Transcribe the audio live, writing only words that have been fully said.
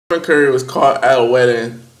Curry was caught at a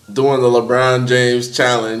wedding doing the LeBron James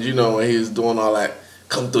challenge, you know, when he was doing all that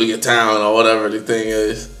come through your town or whatever the thing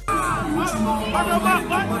is.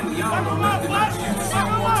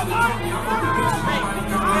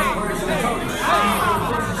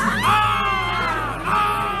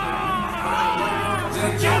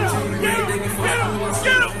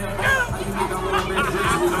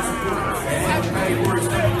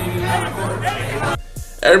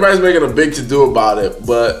 Everybody's making a big to-do about it,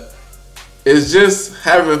 but it's just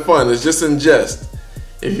having fun. It's just in jest.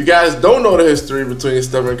 If you guys don't know the history between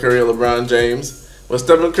Stephen Curry and LeBron James, when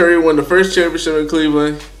Stephen Curry won the first championship in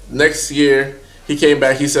Cleveland, next year he came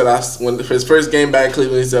back. He said, when his first game back in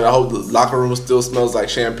Cleveland, he said, "I hope the locker room still smells like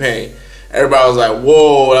champagne." Everybody was like,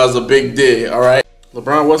 "Whoa, that was a big dig." All right.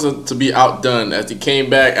 LeBron wasn't to be outdone as he came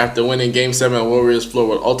back after winning Game 7 on Warriors floor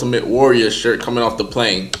with Ultimate Warriors shirt coming off the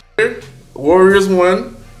plane. Warriors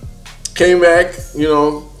won, came back, you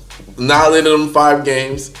know, annihilated them 5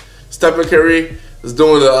 games. Stephen Curry is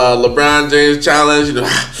doing the LeBron James challenge, you know,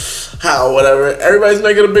 how whatever. Everybody's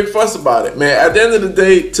making a big fuss about it, man. At the end of the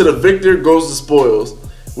day, to the victor goes the spoils.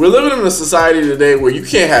 We're living in a society today where you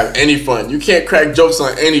can't have any fun. You can't crack jokes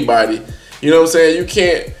on anybody. You know what I'm saying? You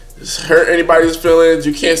can't hurt anybody's feelings.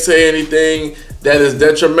 You can't say anything that is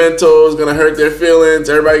detrimental, is gonna hurt their feelings.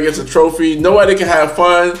 Everybody gets a trophy. Nobody can have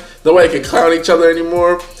fun. Nobody can clown each other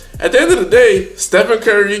anymore. At the end of the day, Stephen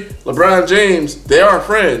Curry, LeBron James, they are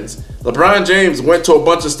friends. LeBron James went to a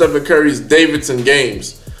bunch of Stephen Curry's Davidson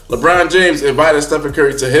games. LeBron James invited Stephen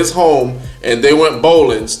Curry to his home and they went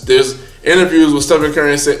bowling. There's interviews with Stephen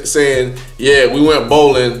Curry saying, "Yeah, we went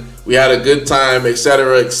bowling, we had a good time,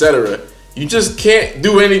 etc., etc." You just can't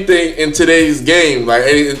do anything in today's game. Like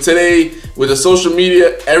today, with the social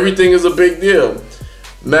media, everything is a big deal.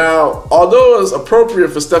 Now, although it's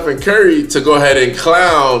appropriate for Stephen Curry to go ahead and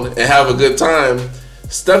clown and have a good time,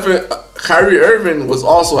 Kyrie Irving was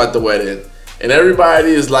also at the wedding. And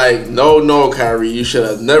everybody is like, no, Kyrie, you should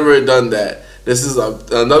have never done that. This is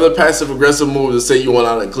another passive-aggressive move to say you went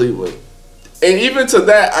out in Cleveland. And even to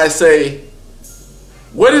that, I say,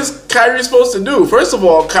 what is Kyrie supposed to do? First of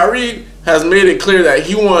all, Kyrie has made it clear that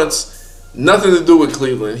he wants nothing to do with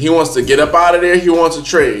Cleveland. He wants to get up out of there. He wants to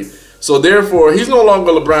trade. So therefore, he's no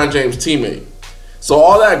longer LeBron James' teammate. So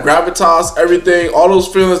all that gravitas, everything, all those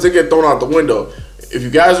feelings, they get thrown out the window. If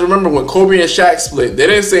you guys remember when Kobe and Shaq split, they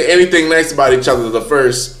didn't say anything nice about each other the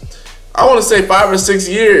first, I want to say 5 or 6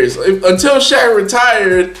 years. Until Shaq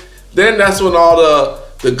retired, then that's when all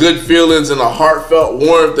the good feelings and the heartfelt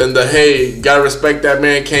warmth and the, hey, gotta respect that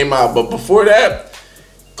man came out. But before that,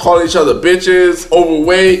 calling each other bitches,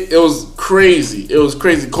 overweight, it was crazy. It was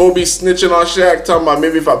crazy. Kobe snitching on Shaq, talking about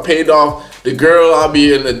maybe if I paid off the girl, I'll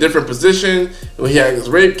be in a different position. When he had his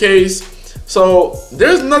rape case. So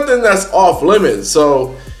there's nothing that's off limits.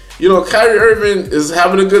 So, you know, Kyrie Irving is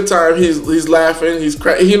having a good time. He's laughing.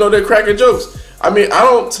 You know, they're cracking jokes. I mean,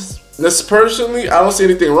 personally, I don't see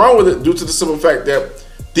anything wrong with it due to the simple fact that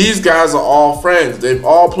these guys are all friends. They've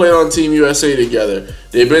all played on Team USA together.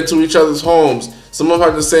 They've been to each other's homes. Some of them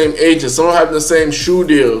have the same agents. Some of them have the same shoe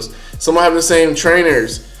deals. Some of them have the same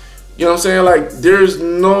trainers. You know what I'm saying? Like, there's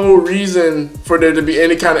no reason for there to be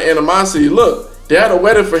any kind of animosity. Look, they had a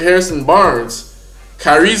wedding for Harrison Barnes.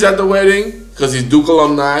 Kyrie's at the wedding because he's Duke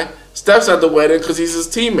alumni. Steph's at the wedding because he's his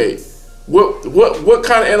teammate. What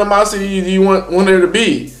kind of animosity do you want there to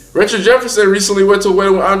be? Richard Jefferson recently went to a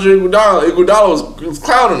wedding with Andre Iguodala. Iguodala was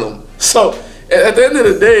clowning him. So at the end of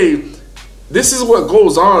the day, this is what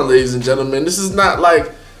goes on, ladies and gentlemen. This is not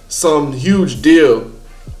like some huge deal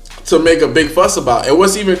to make a big fuss about. And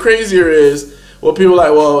what's even crazier is, well, people are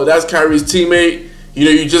like, well, that's Kyrie's teammate. You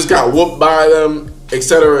know, you just got whooped by them,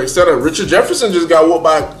 etc., etc. Richard Jefferson just got whooped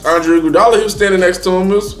by Andre Iguodala. He was standing next to him.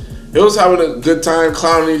 He was having a good time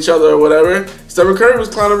clowning each other or whatever. Stephen Curry was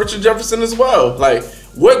clowning Richard Jefferson as well. Like,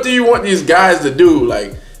 what do you want these guys to do?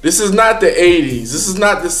 Like, this is not the 80s. This is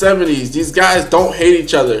not the 70s. These guys don't hate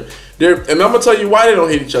each other. And I'm going to tell you why they don't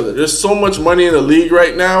hate each other. There's so much money in the league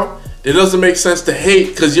right now, it doesn't make sense to hate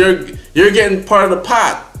because you're getting part of the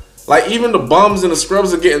pot. Like, even the bums and the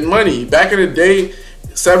scrubs are getting money. Back in the day,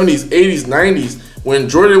 70s, 80s, 90s, when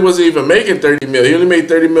Jordan wasn't even making 30 mil, he only made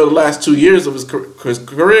 30 mil the last 2 years of his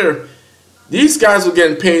career. These guys were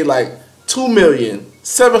getting paid like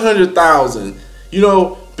 $2,700,000. You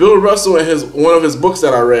know, Bill Russell in one of his books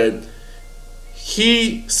that I read,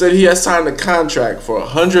 he said he had signed a contract for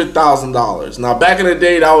 $100,000. Now, back in the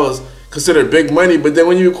day, that was considered big money, but then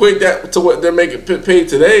when you equate that to what they're making paid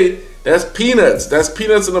today, that's peanuts. That's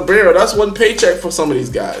peanuts in a barrel. That's one paycheck for some of these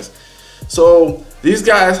guys. So these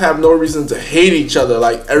guys have no reason to hate each other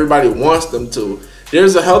like everybody wants them to.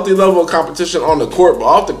 there's a healthy level of competition on the court, but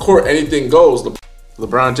off the court, anything goes.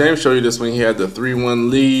 LeBron James showed you this when he had the 3-1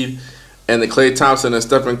 lead and the Klay Thompson and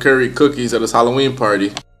Stephen Curry cookies at his Halloween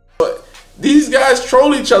party. But these guys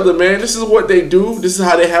troll each other, man. This is what they do. This is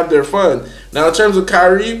how they have their fun. Now, in terms of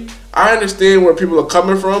Kyrie, I understand where people are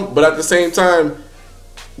coming from, but at the same time,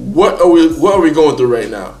 what are we going through right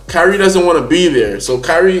now? Kyrie doesn't want to be there, so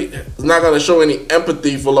Kyrie is not going to show any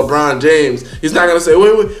empathy for LeBron James. He's not going to say,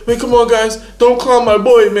 wait, come on, guys, don't clown my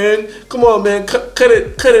boy, man. Come on, man, cut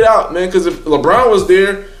it out, man. Because if LeBron was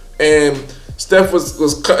there and Steph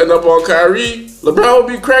was cutting up on Kyrie, LeBron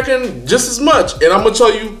would be cracking just as much. And I'm going to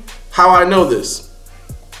tell you how I know this.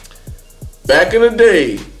 Back in the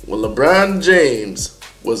day, when LeBron James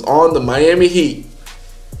was on the Miami Heat,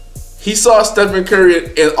 he saw Stephen Curry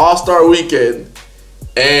in All-Star Weekend,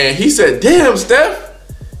 and he said, damn, Steph,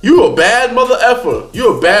 you a bad mother effer.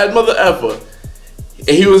 You a bad mother effer. And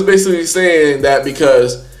he was basically saying that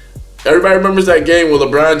because everybody remembers that game when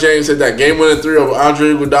LeBron James hit that game-winning three of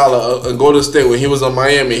Andre Iguodala in Golden State when he was on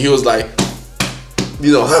Miami. He was like,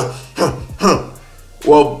 you know,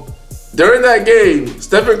 Well, during that game,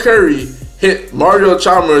 Stephen Curry hit Mario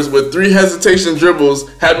Chalmers with 3 hesitation dribbles,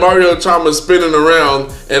 had Mario Chalmers spinning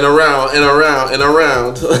around and around and around and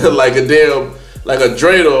around like a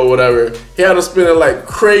dreidel or whatever. He had him spinning like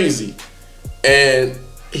crazy. And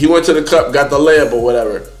he went to the cup, got the layup or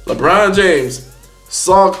whatever. LeBron James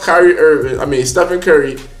saw Stephen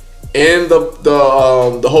Curry in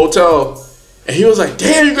the hotel, and he was like,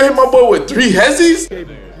 damn, you gonna hit my boy with 3 hezzies?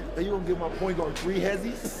 You gonna get my point going 3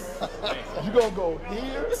 hezzies? You gonna go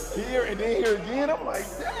here, and then here again? I'm like,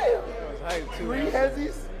 damn. 3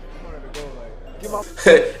 hezzies?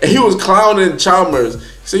 And he was clowning Chalmers.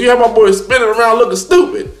 So you have my boy spinning around looking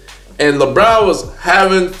stupid. And LeBron was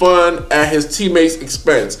having fun at his teammates'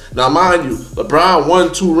 expense. Now, mind you, LeBron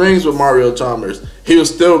won 2 rings with Mario Chalmers. He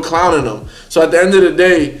was still clowning him. So at the end of the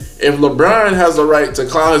day, if LeBron has the right to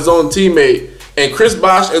clown his own teammate, and Chris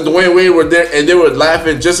Bosh and Dwayne Wade were there, and they were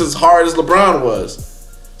laughing just as hard as LeBron was.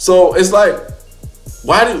 So it's like,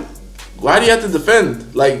 why do you have to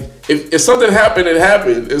defend? Like, if something happened, it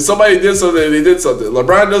happened. If somebody did something, they did something. If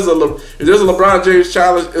there's a LeBron James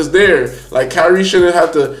challenge, it's there. Like, Kyrie shouldn't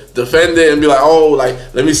have to defend it and be like, oh, like,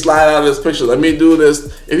 let me slide out of this picture. Let me do this.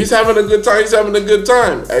 If he's having a good time, he's having a good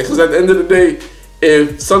time. Because at the end of the day,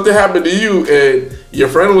 if something happened to you and your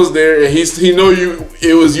friend was there and he know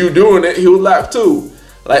it was you doing it, he would laugh too.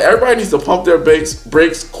 Like, everybody needs to pump their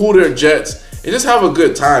brakes, cool their jets, and just have a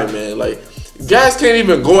good time, man. Like, guys can't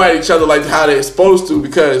even go at each other like how they're supposed to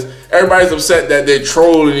because everybody's upset that they're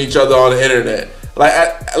trolling each other on the internet. Like,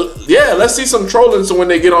 yeah, let's see some trolling so when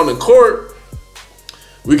they get on the court,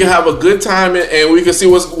 we can have a good time and we can see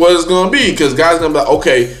what it's going to be. Because guys going to be like,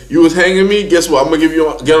 okay, you was hanging me, guess what? I'm going to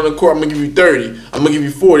get on the court, I'm going to give you 30. I'm going to give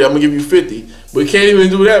you 40. I'm going to give you 50. But we can't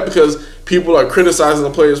even do that because people are criticizing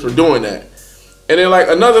the players for doing that. And then, like,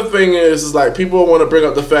 another thing is like, people want to bring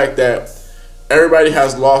up the fact that everybody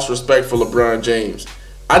has lost respect for LeBron James.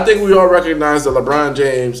 I think we all recognize that LeBron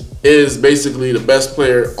James is basically the best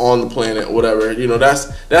player on the planet, or whatever. You know, that's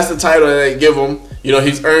the title that they give him. You know,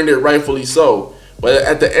 he's earned it, rightfully so. But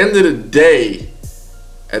at the end of the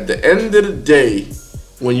day,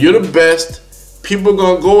 when you're the best, people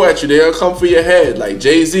gonna go at you. They're gonna come for your head. Like,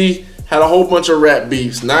 Jay-Z had a whole bunch of rap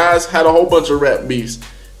beefs. Nas had a whole bunch of rap beefs.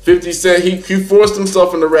 50 Cent, he forced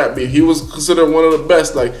himself into rap beef. He was considered one of the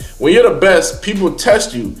best. Like, when you're the best, people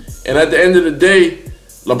test you. And at the end of the day,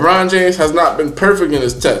 LeBron James has not been perfect in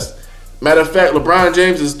his test. Matter of fact, LeBron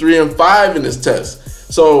James is 3-5 in his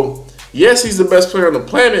test. So, yes, he's the best player on the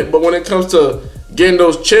planet, but when it comes to getting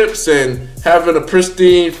those chips and having a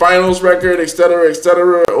pristine finals record,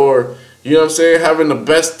 etc., or, you know what I'm saying, having the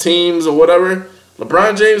best teams or whatever,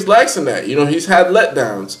 LeBron James lacks in that. You know, he's had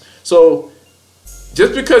letdowns. So,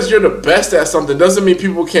 just because you're the best at something doesn't mean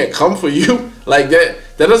people can't come for you. Like, that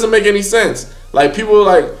doesn't make any sense. Like, people are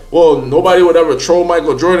like, well, nobody would ever troll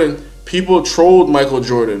Michael Jordan. People trolled Michael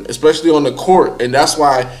Jordan, especially on the court, and that's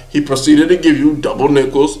why he proceeded to give you double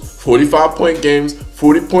nickels, 45-point games,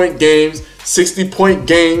 40-point games, 60-point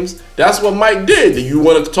games. That's what Mike did. If you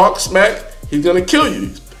want to talk smack, he's going to kill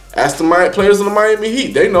you. Ask the players in the Miami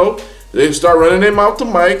Heat. They know. They start running their mouth to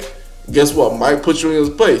Mike. Guess what? Mike puts you in his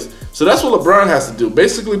place. So that's what LeBron has to do.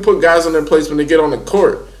 Basically put guys in their place when they get on the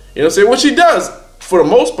court. You know what I'm saying? Which he does for the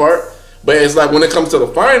most part. But it's like when it comes to the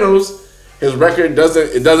finals, his record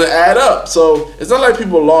doesn't add up. So it's not like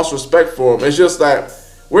people lost respect for him. It's just that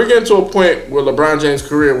we're getting to a point where LeBron James'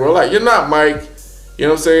 career, we're like, you're not Mike. You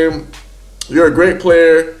know what I'm saying? You're a great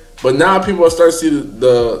player. But now people are starting to see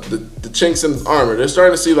the chinks in his armor. They're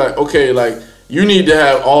starting to see like, okay, like, you need to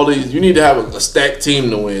have all these. You need to have a stacked team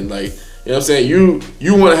to win. Like, you know what I'm saying?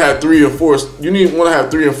 You want to have 3 or 4. You want to have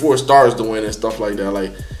 3 or 4 stars to win and stuff like that.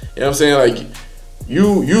 Like, you know what I'm saying? Like,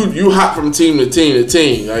 you hop from team to team to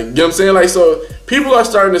team. Like, you know what I'm saying? Like, so people are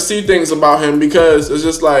starting to see things about him because it's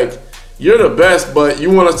just like, you're the best, but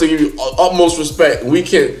you want us to give you utmost respect. We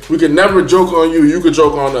can never joke on you. You could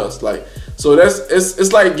joke on us. Like, so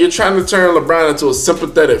it's like you're trying to turn LeBron into a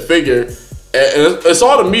sympathetic figure, and it's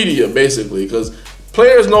all the media basically, because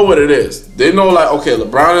players know what it is. They know, like, okay,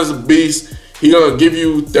 LeBron is a beast. He gonna give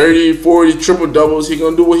you 30, 40 triple doubles. He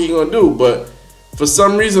gonna do what he gonna do. But for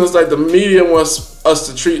some reason, it's like the media wants us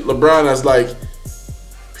to treat LeBron as like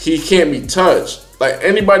he can't be touched. Like,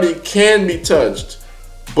 anybody can be touched.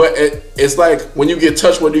 But it's like, when you get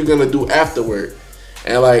touched, what are you going to do afterward?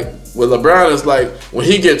 And like, with LeBron, it's like, when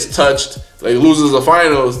he gets touched, like loses the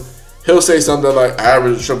finals, he'll say something like, I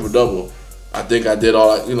averaged a triple-double. I think I did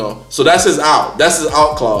all that, you know. So that's his out. That's his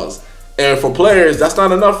out clause. And for players, that's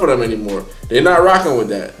not enough for them anymore. They're not rocking with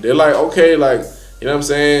that. They're like, okay, like, you know what I'm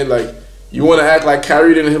saying? Like, you want to act like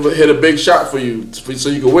Kyrie didn't hit a big shot for you so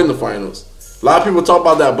you can win the finals. A lot of people talk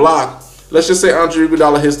about that block. Let's just say Andre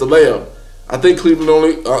Iguodala hits the layup. I think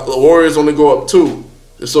Cleveland the Warriors only go up 2.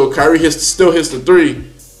 So Kyrie still hits the 3.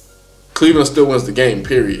 Cleveland still wins the game,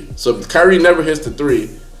 period. So if Kyrie never hits the 3,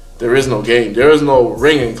 there is no game. There is no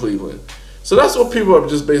ring in Cleveland. So that's what people are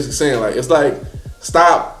just basically saying. Like, it's like,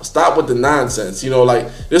 stop with the nonsense. You know, like,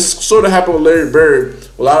 this sort of happened with Larry Bird.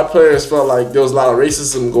 A lot of players felt like there was a lot of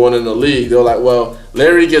racism going in the league. They were like, well,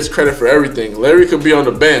 Larry gets credit for everything. Larry could be on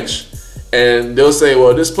the bench, and they'll say,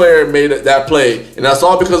 well, this player made that play, and that's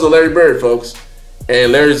all because of Larry Bird, folks.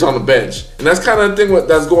 And Larry's on the bench. And that's kind of the thing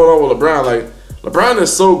that's going on with LeBron. Like, LeBron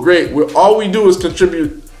is so great. All we do is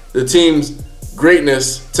contribute the team's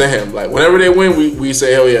greatness to him. Like, whenever they win, we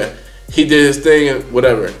say, hell yeah, he did his thing and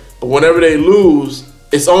whatever. But whenever they lose,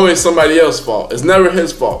 it's always somebody else's fault. It's never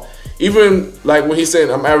his fault. Even like when he's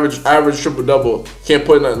saying, I'm average triple-double, can't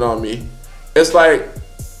put nothing on me. It's like,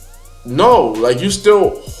 no, like, you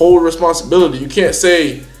still hold responsibility. You can't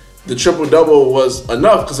say the triple-double was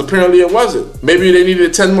enough, because apparently it wasn't. Maybe they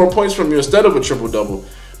needed 10 more points from you instead of a triple-double.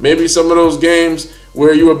 Maybe some of those games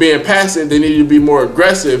where you were being passive, they needed to be more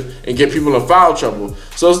aggressive and get people in foul trouble.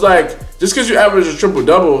 So it's like, just because you average a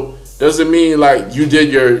triple-double doesn't mean like you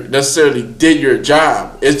necessarily did your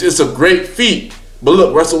job. It's a great feat. But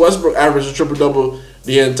look, Russell Westbrook averaged a triple-double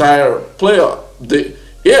the entire playoff. The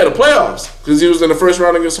playoffs, because he was in the first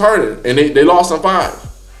round against Harden, and they lost on 5.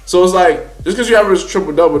 So it's like, just because you average a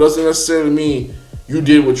triple-double doesn't necessarily mean you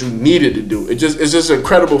did what you needed to do. It's just an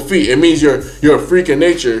incredible feat. It means you're a freak of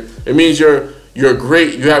nature. It means you're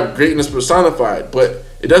great. You have greatness personified. But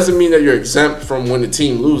it doesn't mean that you're exempt from when the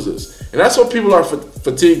team loses. And that's what people are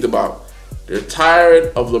fatigued about. They're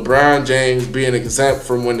tired of LeBron James being exempt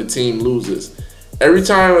from when the team loses. Every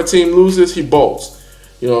time a team loses, he bolts.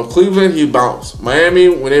 You know, Cleveland, he bounced. Miami,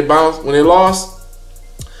 when they lost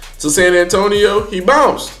to San Antonio, he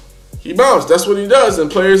bounced. He bounced. That's what he does.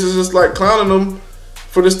 And players is just like clowning him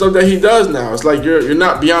for the stuff that he does now. It's like you're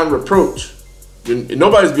not beyond reproach.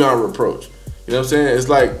 Nobody's beyond reproach. You know what I'm saying? It's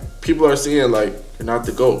like people are seeing like, you're not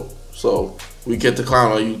the GOAT. So we get to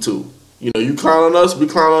clown on you too. You know, you clown on us, we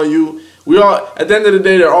clown on you. We all, at the end of the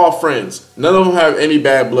day, they're all friends. None of them have any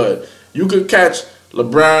bad blood. You could catch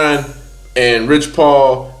LeBron and Rich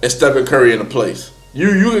Paul and Stephen Curry in a place.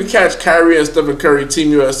 You could catch Kyrie and Stephen Curry,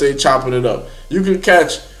 Team USA, chopping it up. You could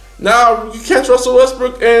catch Russell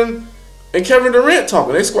Westbrook and Kevin Durant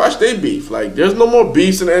talking. They squash their beef. Like, there's no more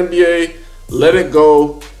beefs in the NBA. Let it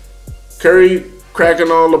go. Curry cracking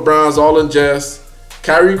on LeBron's all in jest.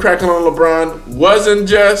 Kyrie cracking on LeBron was in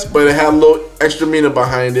jest, but it had a little extra meaning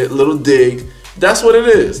behind it, a little dig. That's what it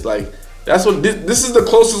is. Like, that's what this is the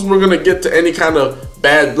closest we're gonna get to any kind of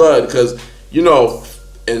bad blood, because you know,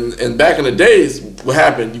 and back in the days, what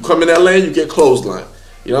happened? You come in that lane, you get clothesline.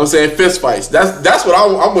 You know what I'm saying? Fist fights. That's what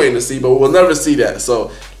I'm waiting to see, but we'll never see that.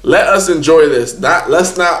 So let us enjoy this.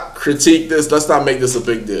 Let's not critique this. Let's not make this a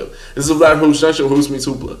big deal. This is Vlad Hoops Junction. Hoops meets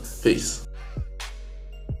Hoopla. Peace.